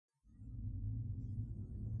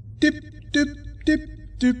Dip, dip, dip,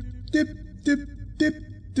 dip, dip, dip, dip,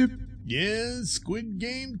 dip. Yes, Squid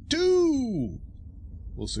Game 2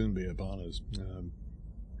 will soon be upon us.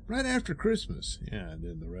 Right after Christmas. Yeah, and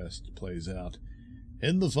then the rest plays out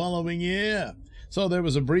in the following year. So there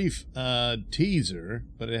was a brief teaser,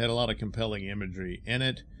 but it had a lot of compelling imagery in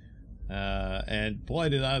it. And boy,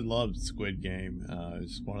 did I love Squid Game.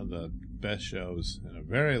 It's one of the best shows in a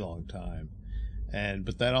very long time.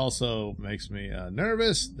 But that also makes me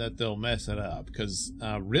nervous that they'll mess it up, because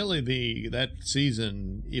really that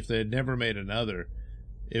season, if they had never made another,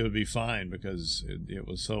 it would be fine because it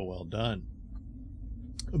was so well done.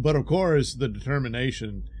 But of course, the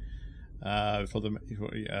determination for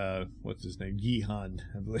what's his name, Gihan,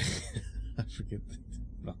 I believe. I forget.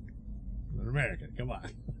 No, I'm an American. Come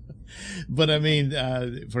on. But I mean,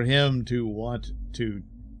 for him to want to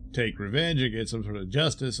take revenge and get some sort of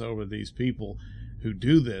justice over these people who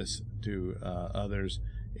do this to others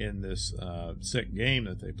in this sick game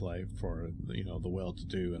that they play for, the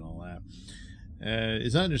well-to-do and all that.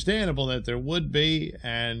 It's understandable that there would be,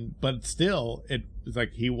 but still, it's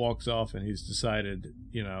like he walks off and he's decided,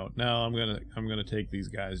 no, I'm gonna take these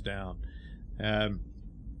guys down. Does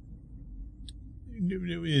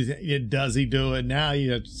he do it? Now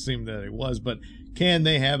you have to assume that it was, but can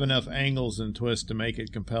they have enough angles and twists to make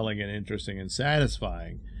it compelling and interesting and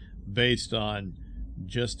satisfying based on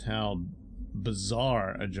just how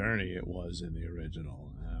bizarre a journey it was in the original?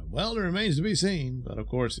 Well, it remains to be seen, but of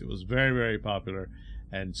course it was very, very popular,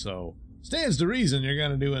 and so stands to reason you're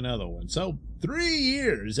going to do another one. So 3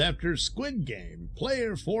 years after Squid Game,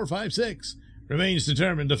 player 456 remains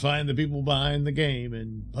determined to find the people behind the game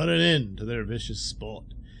and put an end to their vicious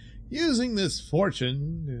sport. Using this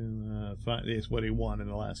fortune, it's what he won in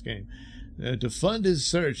the last game, to fund his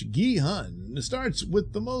search, Gi-hun starts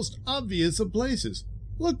with the most obvious of places.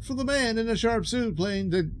 Look for the man in a sharp suit playing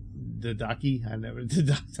the Daki,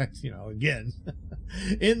 again,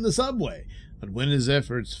 in the subway. But when his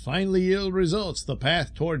efforts finally yield results, the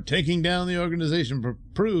path toward taking down the organization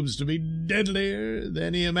proves to be deadlier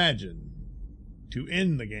than he imagined. To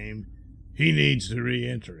end the game, he needs to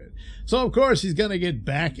re-enter it. So, of course, he's going to get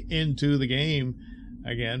back into the game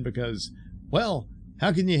again because, well,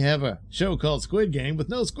 how can you have a show called Squid Game with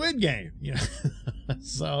no Squid Game?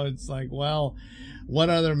 So it's like, well, what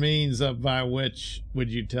other means by which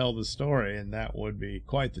would you tell the story? And that would be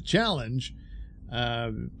quite the challenge.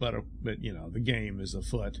 But the game is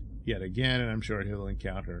afoot yet again, and I'm sure he'll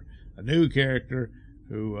encounter a new character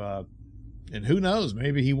who, and who knows,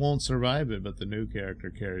 maybe he won't survive it, but the new character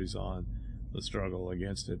carries on the struggle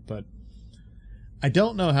against it. But I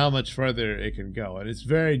don't know how much further it can go, and it's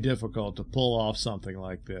very difficult to pull off something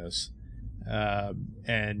like this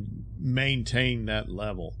and maintain that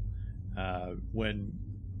level. When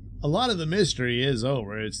a lot of the mystery is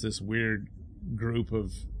over, it's this weird group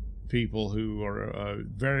of people who are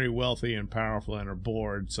very wealthy and powerful and are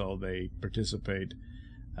bored, so they participate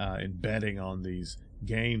in betting on these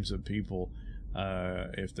games of people.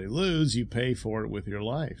 If they lose, you pay for it with your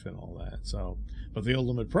life and all that. So, but the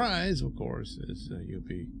ultimate prize, of course, is you'll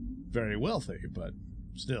be very wealthy, but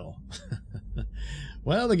still.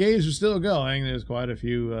 Well, the games are still going. There's quite a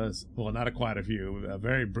few, not quite a few,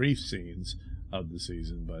 very brief scenes of the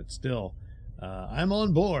season, but still, I'm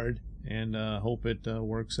on board and hope it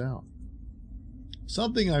works out.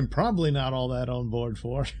 Something I'm probably not all that on board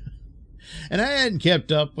for. And I hadn't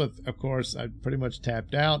kept up with, of course, I pretty much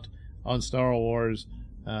tapped out on Star Wars.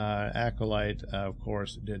 Acolyte, of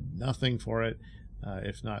course, did nothing for it,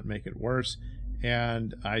 if not make it worse.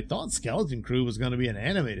 And I thought Skeleton Crew was going to be an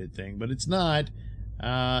animated thing, but it's not.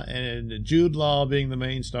 And Jude Law being the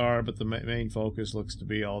main star, but the main focus looks to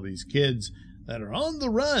be all these kids that are on the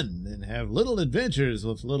run and have little adventures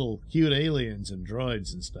with little cute aliens and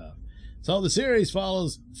droids and stuff. So the series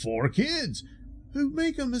follows 4 kids who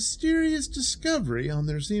make a mysterious discovery on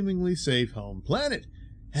their seemingly safe home planet,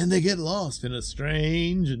 and they get lost in a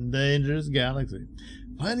strange and dangerous galaxy.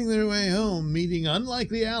 Finding their way home, meeting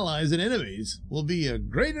unlikely allies and enemies, will be a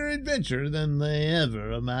greater adventure than they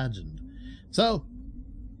ever imagined. So,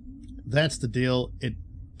 that's the deal. It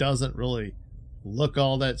doesn't really look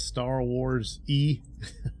all that Star Wars-y.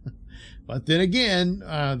 But then again,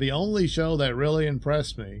 the only show that really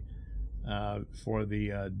impressed me for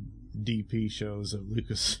the DP shows of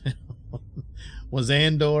Lucasfilm was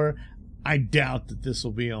Andor. I doubt that this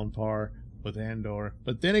will be on par with Andor,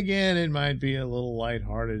 but then again, it might be a little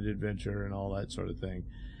lighthearted adventure and all that sort of thing.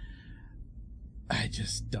 I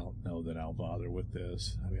just don't know that I'll bother with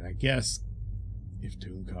this. I mean, I guess if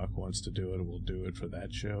Tooncock wants to do it, we'll do it for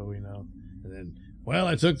that show, And then, well,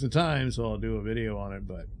 I took the time, so I'll do a video on it,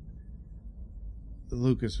 but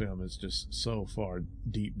Lucasfilm is just so far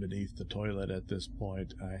deep beneath the toilet at this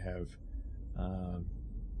point. I have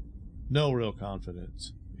no real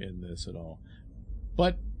confidence in this at all.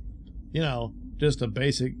 But, you know, just a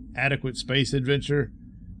basic, adequate space adventure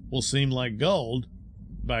will seem like gold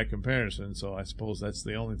by comparison, so I suppose that's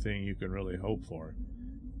the only thing you can really hope for.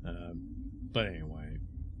 But anyway,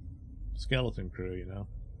 Skeleton Crew, you know.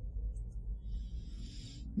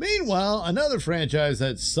 Meanwhile, another franchise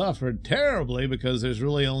that suffered terribly because there's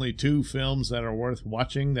really only 2 films that are worth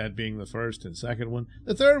watching, that being the first and second one.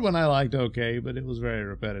 The third one I liked okay, but it was very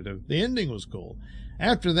repetitive. The ending was cool.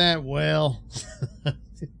 After that, well,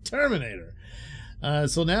 Terminator.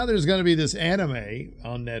 So now there's going to be this anime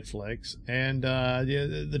on Netflix, and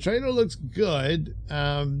the trailer looks good,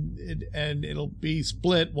 and it'll be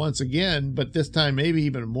split once again, but this time maybe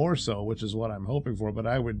even more so, which is what I'm hoping for, but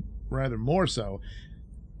I would rather more so,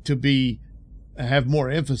 to have more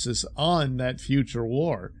emphasis on that future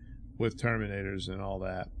war with Terminators and all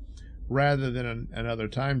that, rather than another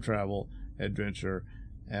time travel adventure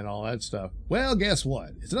and all that stuff. Well, guess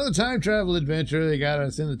what? It's another time travel adventure. They got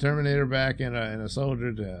to send the Terminator back and a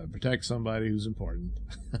soldier to protect somebody who's important.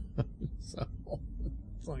 So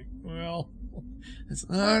it's like, well, it's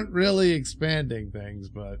not really expanding things,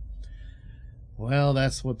 but well,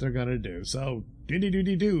 that's what they're gonna do. So,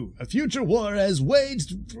 do. A future war has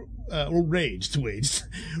waged.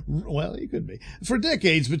 Well, it could be. For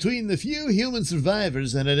decades between the few human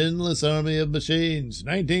survivors and an endless army of machines.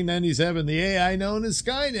 1997, the AI known as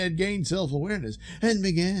Skynet gained self-awareness and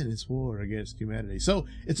began its war against humanity. So,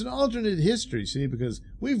 it's an alternate history, see, because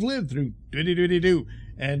we've lived through do.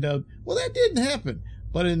 And, well, that didn't happen.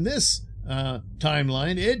 But in this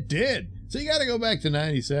timeline, it did. So you got to go back to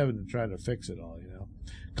 97 to try to fix it all, you know.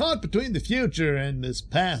 Caught between the future and this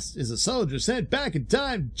past is a soldier sent back in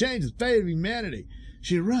time to change the fate of humanity.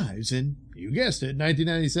 She arrives in, you guessed it,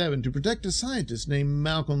 1997 to protect a scientist named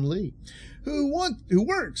Malcolm Lee, who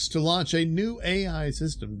works to launch a new AI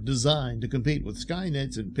system designed to compete with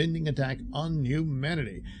Skynet's impending attack on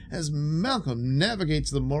humanity. As Malcolm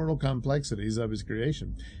navigates the mortal complexities of his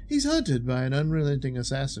creation, he's hunted by an unrelenting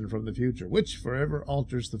assassin from the future, which forever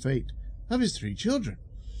alters the fate of his 3 children.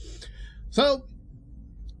 So,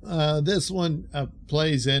 this one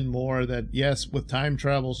plays in more that, yes, with time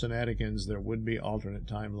travel shenanigans, there would be alternate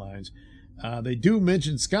timelines. They do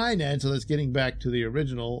mention Skynet, so that's getting back to the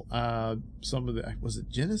original. Some of the, was it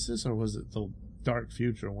Genesis or was it the Dark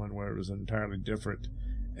Future one where it was an entirely different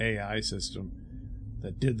AI system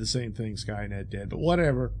that did the same thing Skynet did? But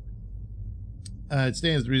whatever. It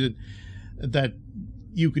stands to reason that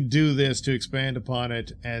you can do this to expand upon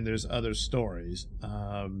it, and there's other stories.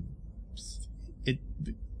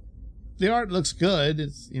 The art looks good.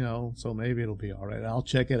 It's, you know, so maybe it'll be all right. I'll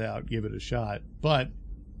check it out, give it a shot, but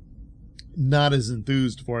not as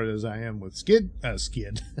enthused for it as I am with Skid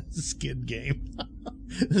Game,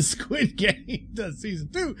 the Squid Game, season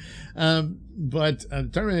 2. But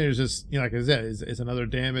Terminator is just, you know, like I said, it's another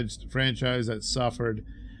damaged franchise that suffered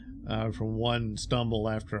from one stumble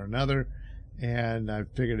after another, and I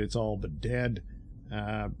figured it's all but dead.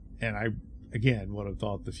 And I, again, would have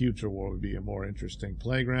thought the future war would be a more interesting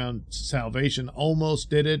playground. Salvation almost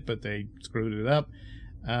did it, but they screwed it up.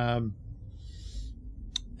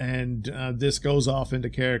 And this goes off into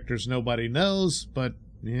characters nobody knows, but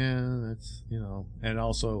yeah, that's, you know, and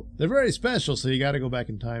also they're very special, so you got to go back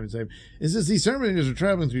in time and say, is this these Terminators are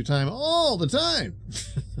traveling through time all the time?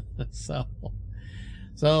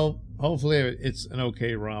 So hopefully it's an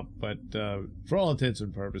okay romp, but for all intents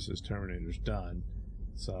and purposes, Terminator's done.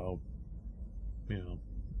 So, you know,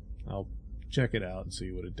 I'll check it out and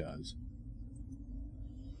see what it does.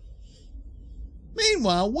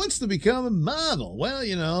 Meanwhile, what's to become of Marvel? Well,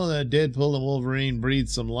 you know, Deadpool and Wolverine breathed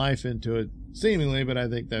some life into it, seemingly, but I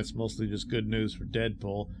think that's mostly just good news for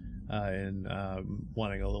Deadpool and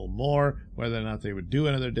wanting a little more. Whether or not they would do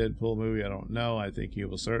another Deadpool movie, I don't know. I think he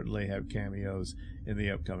will certainly have cameos in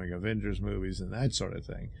the upcoming Avengers movies and that sort of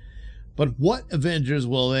thing. But what Avengers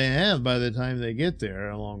will they have by the time they get there,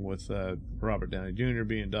 along with Robert Downey Jr.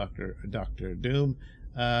 being Doctor Doom?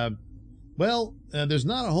 Well, there's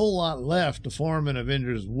not a whole lot left to form an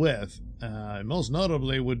Avengers with. Most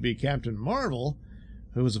notably would be Captain Marvel,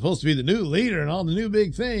 who was supposed to be the new leader and all the new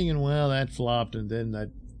big thing, and well, that flopped, and then that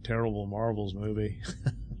terrible Marvels movie.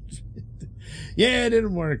 Yeah, it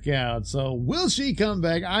didn't work out. So will she come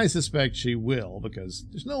back? I suspect she will, because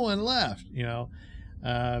there's no one left, you know.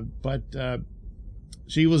 But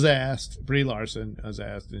she was asked, Brie Larson was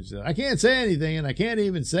asked, and she said, I can't say anything, and I can't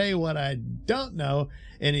even say what I don't know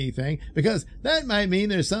anything, because that might mean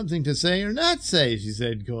there's something to say or not say, she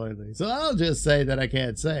said coyly. So I'll just say that I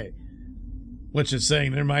can't say. which is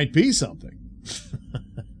saying there might be something.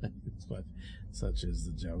 But such is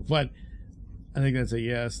the joke. But I think that's a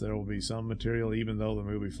yes. There will be some material, even though the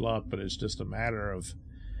movie flopped. But it's just a matter of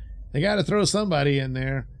they got to throw somebody in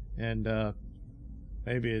there, and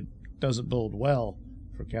maybe it doesn't bode well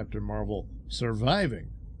for Captain Marvel surviving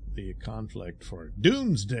the conflict for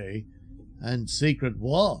Doomsday and Secret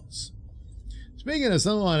Wars. Speaking of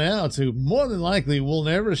someone else who more than likely will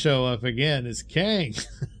never show up again is Kang.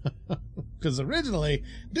 Because originally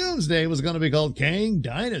Doomsday was going to be called Kang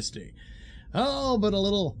Dynasty. Oh, but a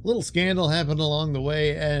little scandal happened along the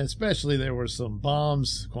way, and especially there were some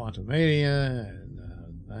bombs, Quantumania, and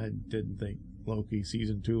I didn't think Loki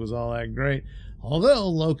Season 2 was all that great, although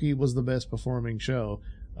Loki was the best performing show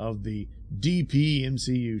of the DP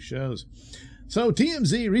MCU shows. So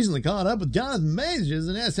TMZ recently caught up with Jonathan Majors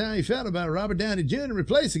and asked how he felt about Robert Downey Jr.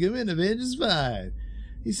 replacing him in Avengers 5.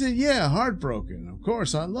 He said, yeah, heartbroken. Of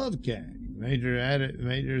course, I love Kang.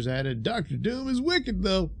 Majors added, Dr. Doom is wicked,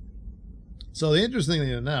 though. So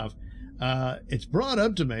interestingly enough, it's brought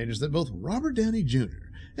up to Majors that both Robert Downey Jr.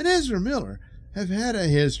 and Ezra Miller have had a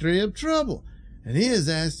history of trouble, and he is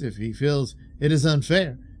asked if he feels it is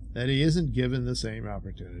unfair that he isn't given the same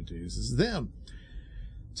opportunities as them.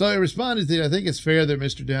 So he responded that I think it's fair that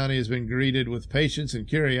Mr. Downey has been greeted with patience and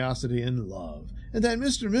curiosity and love, and that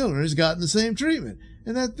Mr. Miller has gotten the same treatment,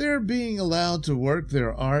 and that they're being allowed to work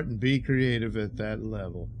their art and be creative at that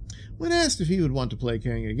level. When asked if he would want to play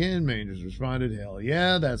Kang again, Majors responded, hell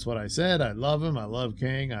yeah, that's what I said. I love him. I love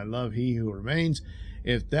Kang. I love He Who Remains.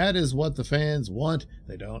 If that is what the fans want,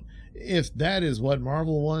 they don't. If that is what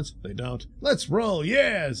Marvel wants, they don't. Let's roll,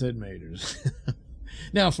 yeah, said Majors.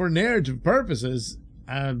 Now, for narrative purposes,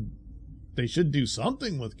 they should do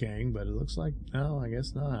something with Kang, but it looks like, no, I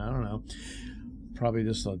guess not. I don't know. Probably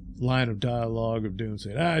just a line of dialogue of Doom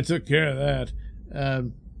saying, I took care of that.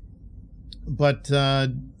 But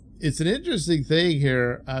it's an interesting thing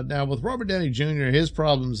here. Now, with Robert Downey Jr., his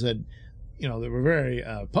problems had, they were very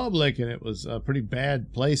public, and it was a pretty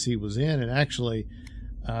bad place he was in. And actually,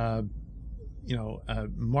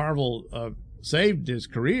 Marvel saved his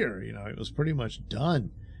career. It was pretty much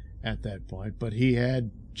done at that point. But he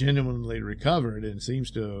had genuinely recovered and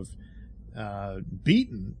seems to have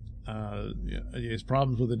beaten his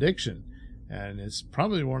problems with addiction. And it's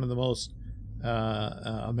probably one of the most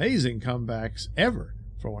amazing comebacks ever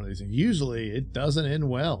for one of these things. Usually it doesn't end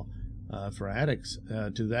well for addicts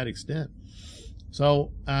to that extent.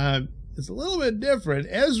 So it's a little bit different.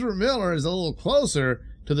 Ezra Miller is a little closer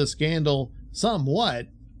to the scandal somewhat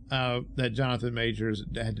that Jonathan Majors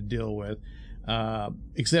had to deal with,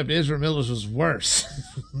 except Ezra Miller's was worse.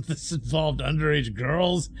 This involved underage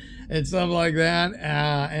girls and stuff like that,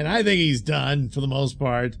 and I think he's done for the most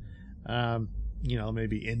part.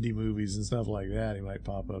 Maybe indie movies and stuff like that he might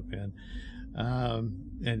pop up in.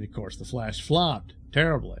 And of course the Flash flopped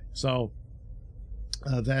terribly, so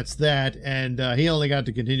that's that. And he only got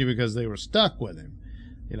to continue because they were stuck with him,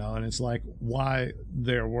 and it's like why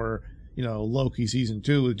there were Loki season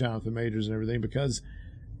 2 with Jonathan Majors and everything, because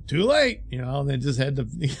too late, they just had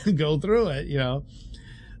to go through it,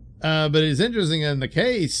 but it's interesting in the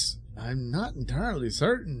case. I'm not entirely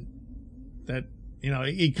certain that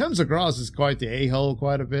he comes across as quite the a-hole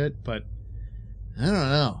quite a bit, but I don't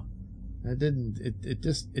know.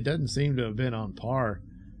 It doesn't seem to have been on par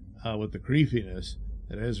with the creepiness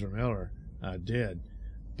that Ezra Miller did.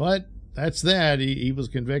 But that's that. He was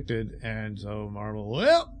convicted, and so Marvel,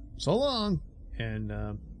 well, so long. And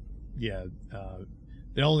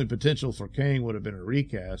the only potential for Kang would have been a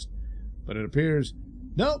recast, but it appears,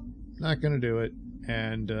 nope, not going to do it.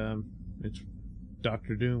 And it's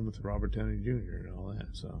Dr. Doom with Robert Downey Jr. and all that.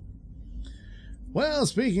 So, well,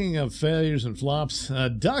 speaking of failures and flops,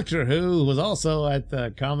 Doctor Who was also at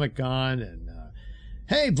the Comic-Con, and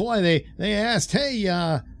hey, boy, they asked, hey,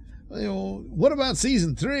 what about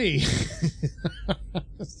season 3?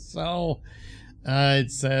 So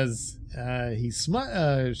it says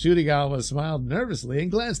Ncuti Gatwa smiled nervously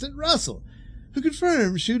and glanced at Russell, who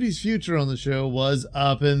confirmed Ncuti's future on the show was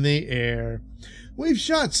up in the air. We've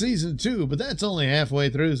shot season 2, but that's only halfway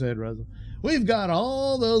through, said Russell. We've got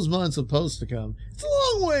all those months of posts to come. It's a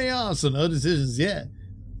long way off, so no decisions yet.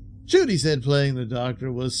 Ncudi said playing the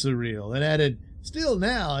Doctor was surreal and added, still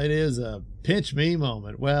now it is a pinch me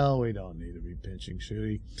moment. Well, we don't need to be pinching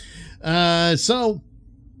Ncudi. And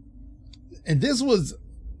this was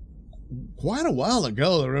quite a while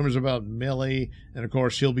ago, the rumors about Millie, and of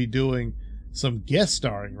course she'll be doing some guest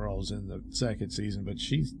starring roles in the second season, but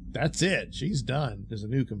that's it. She's done. There's a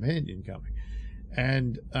new companion coming.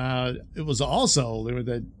 And it was also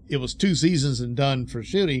that it was 2 seasons and done for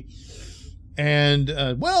Ncudi. And,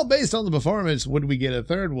 well, based on the performance, would we get a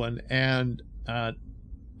third one? And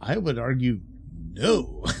I would argue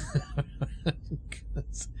no.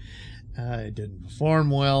 It didn't perform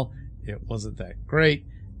well. It wasn't that great.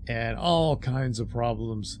 And all kinds of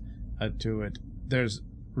problems to it. There's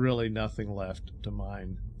really nothing left to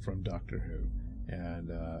mine from Doctor Who.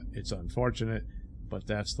 And it's unfortunate, but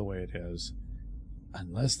that's the way it is.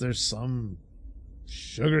 Unless there's some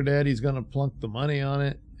sugar daddy's going to plunk the money on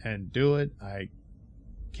it and do it, I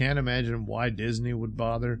can't imagine why Disney would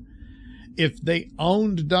bother. If they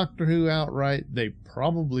owned Doctor Who outright, they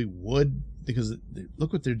probably would, because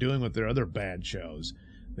look what they're doing with their other bad shows.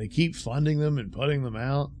 They keep funding them and putting them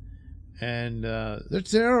out, and they're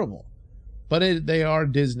terrible. But they are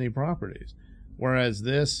Disney properties. Whereas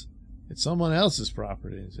this, it's someone else's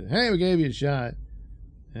property. And say, hey, we gave you a shot,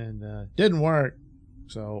 and didn't work.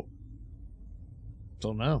 So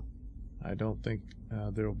no, I don't think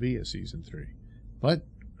there'll be a season 3. But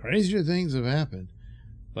crazier things have happened.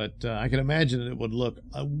 But I can imagine it would look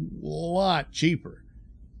a lot cheaper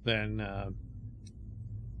than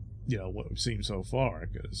what we've seen so far,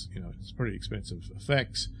 because it's pretty expensive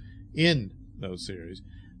effects in those series.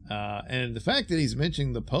 And the fact that he's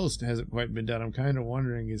mentioning the post hasn't quite been done, I'm kind of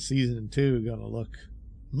wondering, is season 2 going to look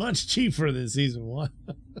much cheaper than season 1?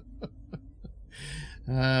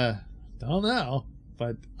 Don't know,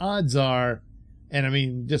 but odds are, and I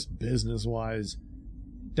mean just business wise,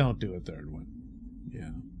 don't do a third one.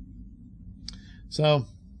 Yeah. So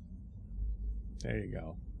there you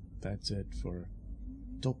go. That's it for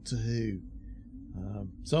Doctor Who.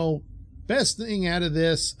 So best thing out of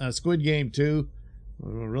this, Squid Game 2.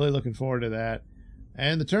 We're really looking forward to that.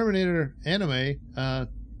 And the Terminator anime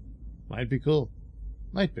might be cool.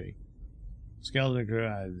 Might be. Skeleton Crew,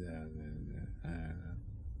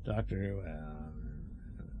 Doctor Who.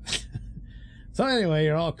 So anyway,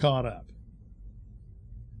 you're all caught up.